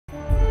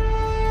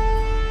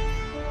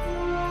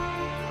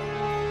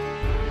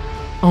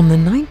On the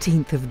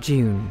 19th of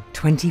June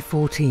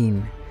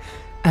 2014,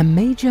 a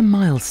major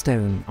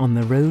milestone on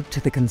the road to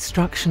the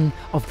construction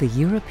of the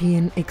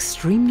European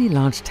Extremely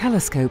Large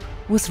Telescope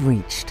was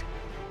reached.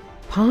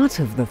 Part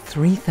of the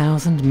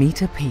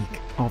 3,000-meter peak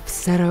of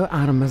Cerro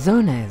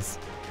Armazones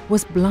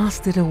was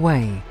blasted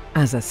away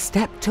as a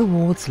step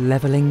towards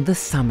leveling the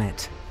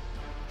summit.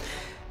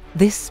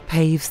 This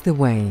paves the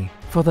way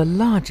for the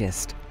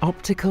largest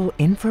optical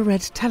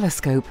infrared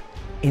telescope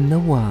in the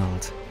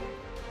world.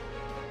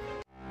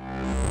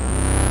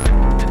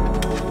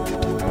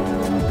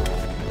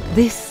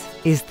 This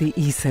is the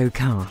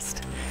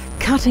ESOcast,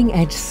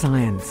 cutting-edge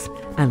science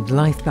and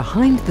life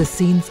behind the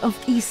scenes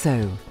of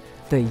ESO,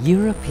 the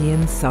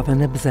European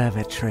Southern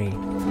Observatory.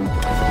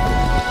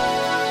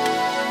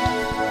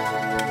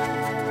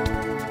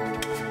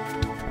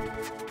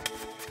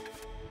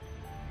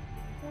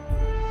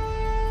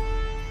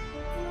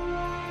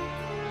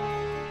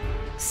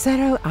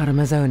 Cerro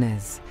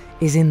Armazones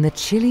is in the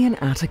Chilean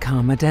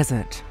Atacama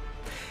Desert.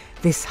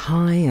 This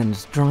high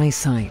and dry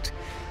site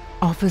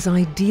offers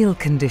ideal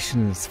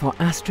conditions for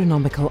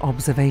astronomical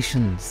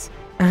observations,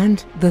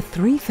 and the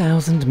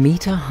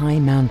 3,000-meter high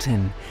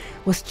mountain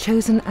was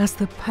chosen as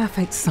the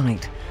perfect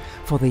site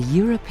for the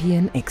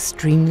European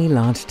Extremely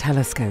Large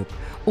Telescope,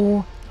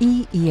 or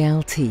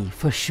E-ELT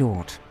for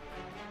short.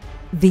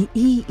 The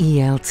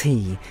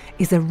E-ELT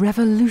is a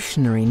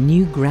revolutionary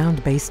new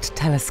ground-based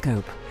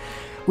telescope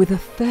with a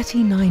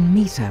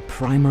 39-meter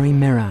primary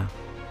mirror.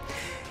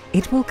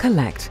 It will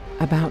collect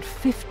about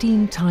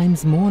 15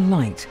 times more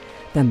light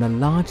than the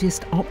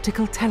largest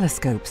optical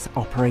telescopes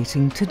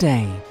operating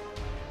today.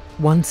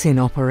 Once in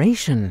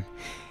operation,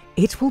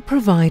 it will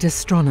provide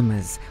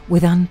astronomers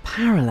with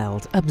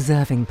unparalleled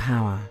observing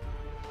power.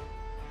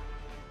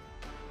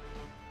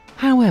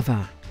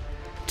 However,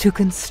 to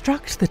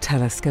construct the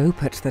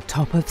telescope at the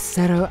top of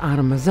Cerro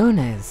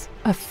Armazones,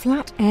 a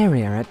flat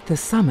area at the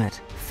summit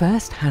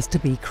first has to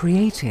be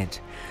created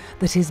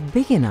that is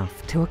big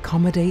enough to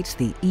accommodate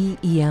the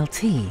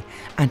E-ELT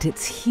and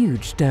its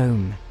huge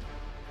dome.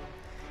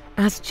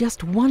 As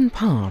just one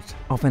part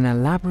of an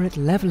elaborate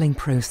leveling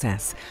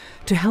process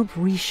to help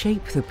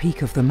reshape the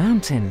peak of the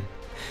mountain,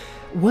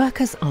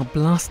 workers are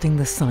blasting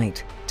the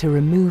site to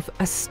remove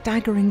a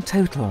staggering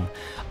total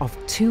of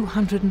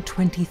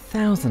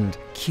 220,000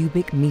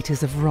 cubic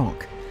meters of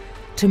rock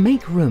to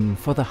make room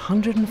for the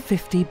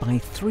 150 by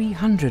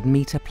 300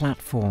 meter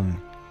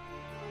platform.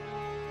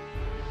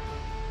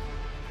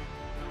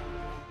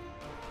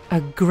 A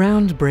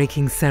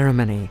groundbreaking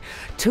ceremony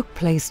took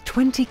place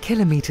 20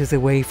 kilometers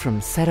away from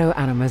Cerro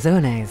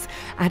Armazones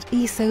at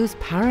ESO's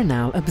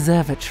Paranal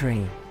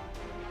Observatory.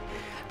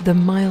 The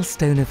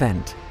milestone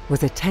event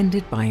was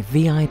attended by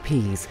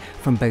VIPs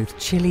from both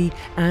Chile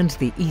and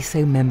the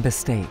ESO member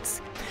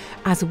states,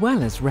 as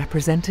well as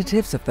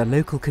representatives of the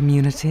local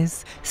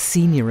communities,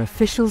 senior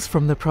officials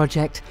from the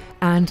project,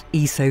 and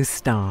ESO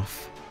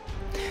staff.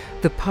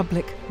 The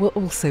public were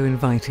also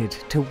invited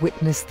to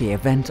witness the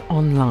event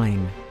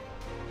online.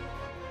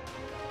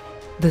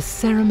 The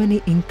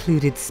ceremony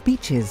included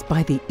speeches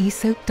by the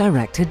ESO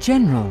Director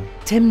General,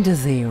 Tim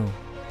Dezio,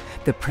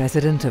 the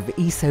President of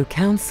ESO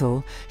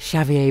Council,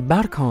 Xavier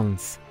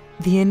Barcons,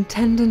 the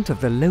Intendant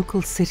of the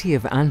local city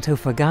of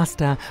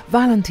Antofagasta,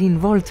 Valentin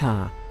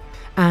Volta,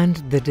 and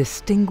the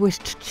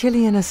distinguished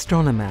Chilean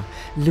astronomer,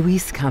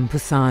 Luis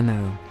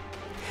Campuzano.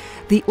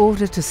 The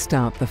order to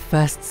start the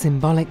first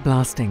symbolic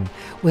blasting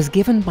was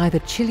given by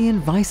the Chilean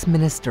Vice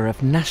Minister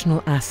of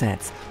National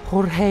Assets,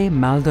 Jorge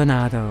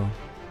Maldonado.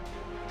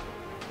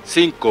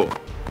 5, 4,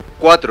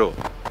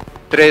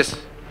 3,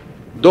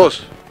 2,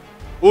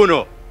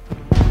 1.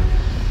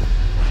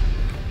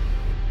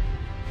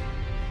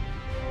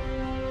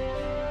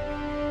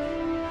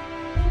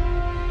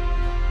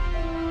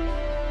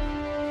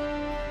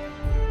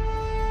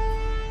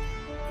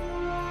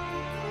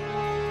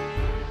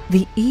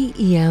 The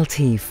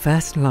E-ELT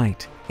first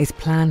light is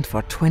planned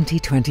for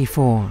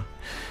 2024,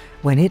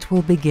 when it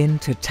will begin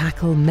to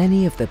tackle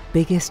many of the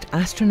biggest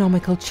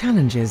astronomical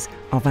challenges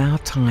of our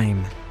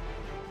time.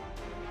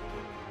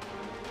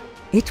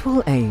 It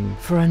will aim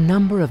for a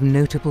number of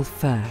notable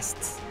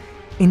firsts,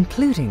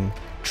 including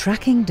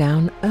tracking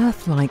down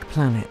Earth-like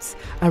planets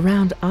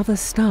around other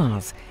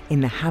stars in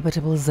the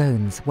habitable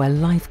zones where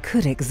life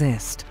could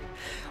exist,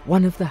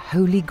 one of the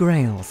holy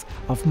grails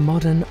of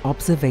modern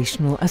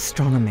observational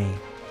astronomy.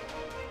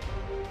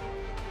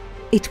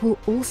 It will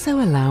also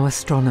allow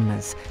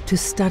astronomers to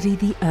study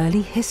the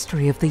early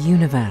history of the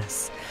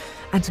universe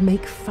and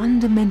make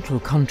fundamental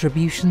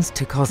contributions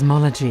to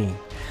cosmology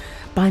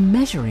by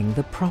measuring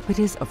the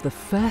properties of the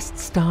first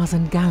stars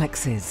and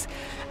galaxies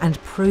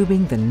and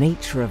probing the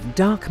nature of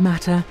dark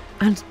matter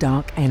and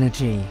dark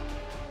energy.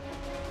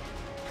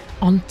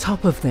 On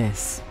top of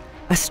this,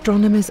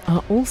 astronomers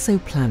are also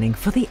planning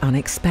for the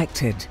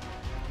unexpected.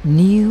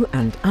 New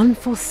and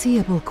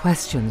unforeseeable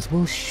questions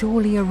will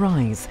surely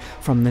arise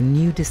from the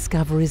new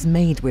discoveries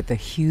made with the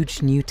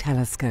huge new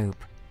telescope.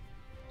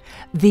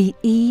 The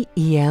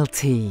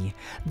E-ELT,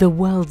 the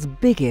world's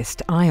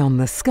biggest eye on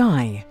the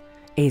sky,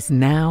 is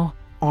now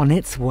on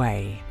its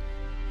way.